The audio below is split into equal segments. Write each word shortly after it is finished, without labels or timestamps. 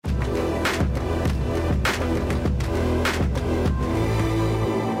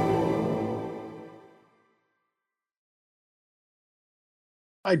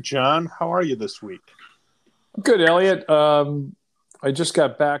Hi, John. How are you this week? Good, Elliot. I just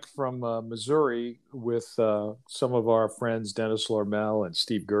got back from Missouri with some of our friends, Dennis Lormel and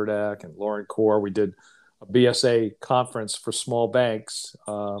Steve Gerdak and Lauren Core. We did a BSA conference for small banks.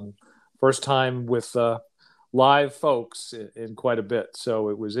 First time with live folks in quite a bit. So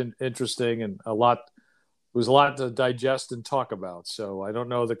it was interesting and it was a lot to digest and talk about. So I don't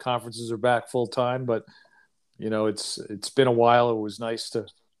know, the conferences are back full time, but it's been a while. It was nice to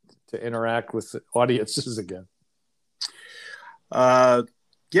interact with audiences again. Uh,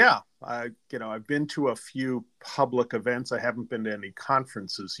 yeah, I've been to a few public events. I haven't been to any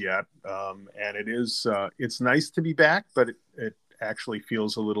conferences yet, and it's nice to be back, but it actually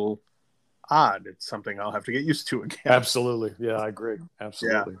feels a little odd. It's something I'll have to get used to again. Absolutely, yeah, I agree. Yeah.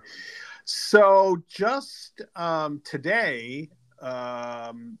 Absolutely. So just today,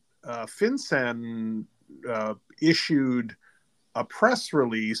 FinCEN issued a press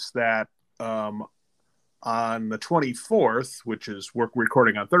release that on the 24th, which is we're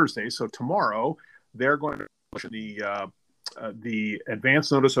recording on Thursday, so tomorrow, they're going to publish the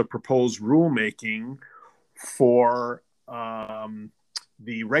advance notice of proposed rulemaking for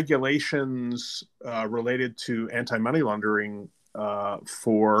the regulations related to anti-money laundering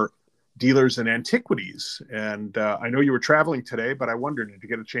for dealers in antiquities. And I know you were traveling today, but I wondered, did you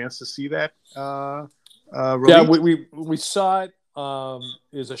get a chance to see that Yeah, release? we saw it.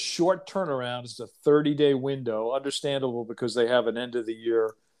 Is a short turnaround. It's a 30-day window. Understandable because they have an end of the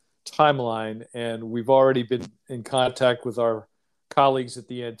year timeline, and we've already been in contact with our colleagues at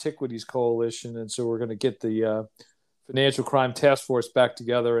the Antiquities Coalition, and so we're going to get the Financial Crime Task Force back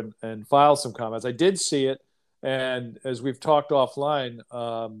together and file some comments. I did see it, and as we've talked offline,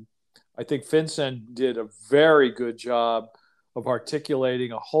 I think FinCEN did a very good job of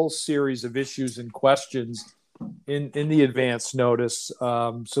articulating a whole series of issues and questions in the advance notice,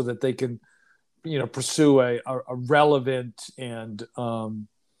 so that they can, pursue a relevant and a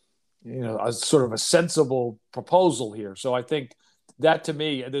sort of a sensible proposal here. So I think that, to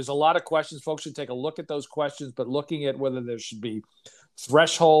me, there's a lot of questions. Folks should take a look at those questions, but looking at whether there should be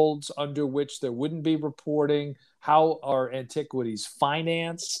thresholds under which there wouldn't be reporting, how are antiquities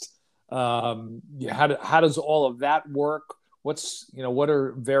financed, how does all of that work? What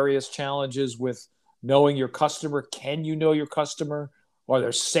are various challenges with knowing your customer? Can you know your customer? Are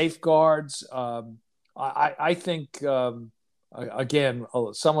there safeguards? I think, again,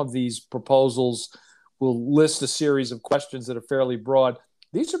 some of these proposals will list a series of questions that are fairly broad.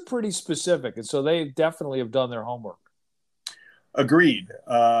 These are pretty specific, and so they definitely have done their homework. Agreed.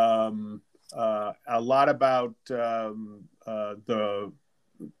 A lot about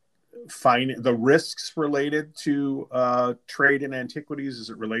the risks related to trade in antiquities as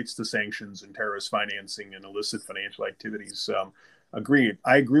it relates to sanctions and terrorist financing and illicit financial activities. Agreed.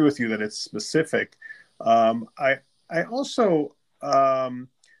 I agree with you that it's specific. I also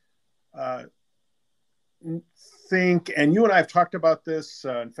think, and you and I have talked about this.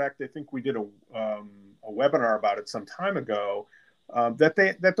 In fact, I think we did a webinar about it some time ago.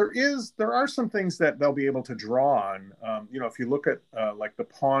 There are some things that they'll be able to draw on. If you look at like the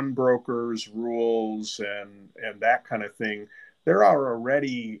pawnbrokers rules and that kind of thing, there are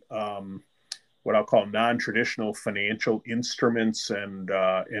already what I'll call non-traditional financial instruments and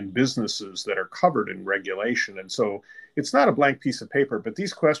businesses that are covered in regulation. And so it's not a blank piece of paper, but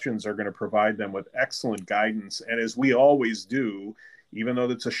these questions are going to provide them with excellent guidance. And as we always do, even though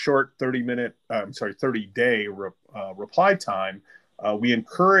it's a short 30-day reply time, we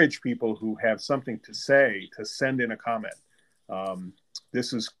encourage people who have something to say to send in a comment.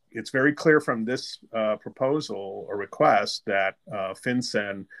 It's very clear from this proposal or request that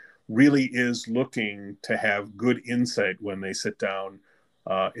FinCEN really is looking to have good insight when they sit down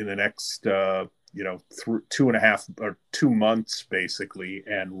in the next 2.5 or 2 months basically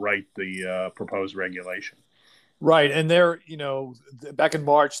and write the proposed regulation. Right, and back in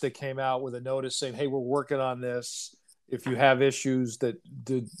March they came out with a notice saying, "Hey, we're working on this. If you have issues that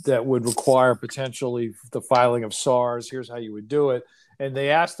would require potentially the filing of SARs, here's how you would do it." And they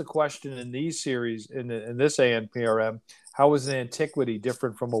asked the question in these series, in this ANPRM, how is an antiquity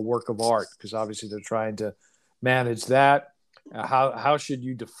different from a work of art? Because obviously they're trying to manage that. How should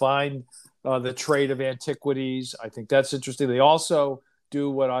you define the trade of antiquities? I think that's interesting. They also do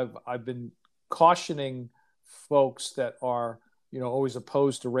what I've been cautioning folks that are always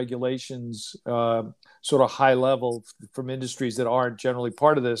opposed to regulations, sort of high level from industries that aren't generally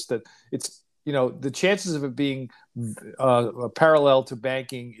part of this, that it's, the chances of it being parallel to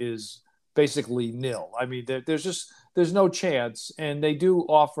banking is basically nil. I mean, there's no chance. And they do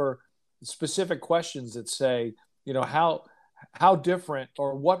offer specific questions that say, how different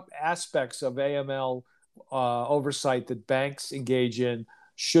or what aspects of AML oversight that banks engage in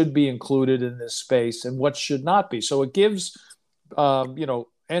should be included in this space and what should not be. So it gives,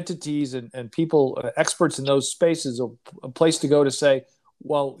 entities and people, experts in those spaces, a place to go to say,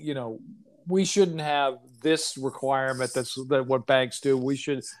 well, we shouldn't have this requirement that what banks do. We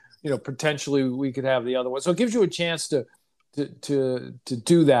should, potentially we could have the other one. So it gives you a chance to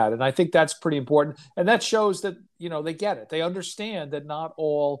do that. And I think that's pretty important. And that shows that, they get it. They understand that not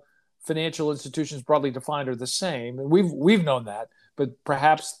all financial institutions broadly defined are the same. And we've known that, but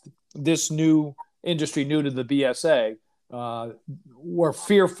perhaps this new industry, new to the BSA, were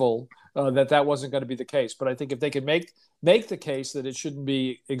fearful that wasn't going to be the case. But I think if they can make the case that it shouldn't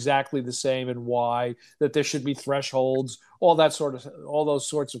be exactly the same and why, that there should be thresholds, all those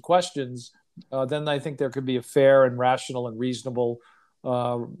sorts of questions, then I think there could be a fair and rational and reasonable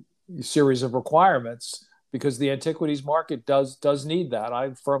series of requirements, because the antiquities market does need that.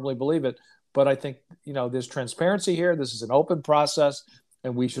 I firmly believe it. But I think, there's transparency here. This is an open process,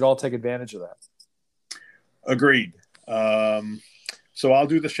 and we should all take advantage of that. Agreed. So I'll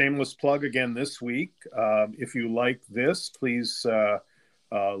do the shameless plug again this week. If you like this, please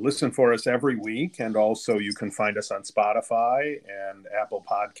listen for us every week. And also you can find us on Spotify and Apple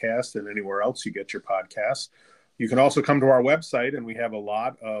Podcasts and anywhere else you get your podcasts. You can also come to our website, and we have a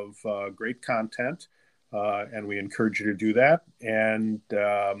lot of great content, and we encourage you to do that. And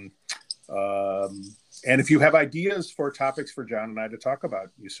if you have ideas for topics for John and I to talk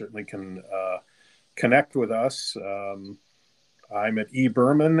about, you certainly can connect with us. I'm at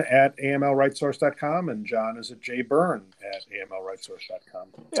eberman@amlrightsource.com, and John is at jbyrne@amlrightsource.com.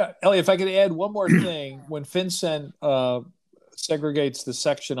 Yeah, Elliot, if I could add one more thing. When FinCEN segregates the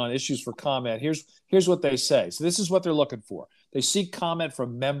section on issues for comment, here's what they say. So this is what they're looking for. They seek comment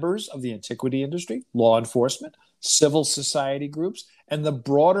from members of the antiquity industry, law enforcement, civil society groups, and the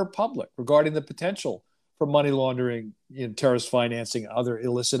broader public regarding the potential for money laundering, terrorist financing, other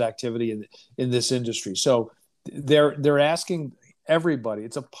illicit activity in this industry. So they're asking everybody.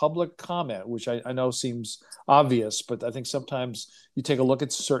 It's a public comment, which I know seems obvious, but I think sometimes you take a look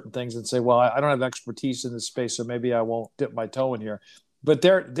at certain things and say, well, I don't have expertise in this space, so maybe I won't dip my toe in here. But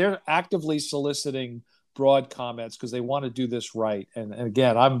they're actively soliciting broad comments because they want to do this right. And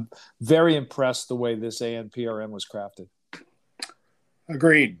again, I'm very impressed the way this ANPRM was crafted.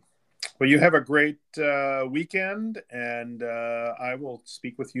 Agreed. Well, you have a great weekend, and I will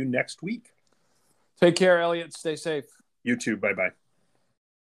speak with you next week. Take care, Elliot. Stay safe. You too. Bye-bye.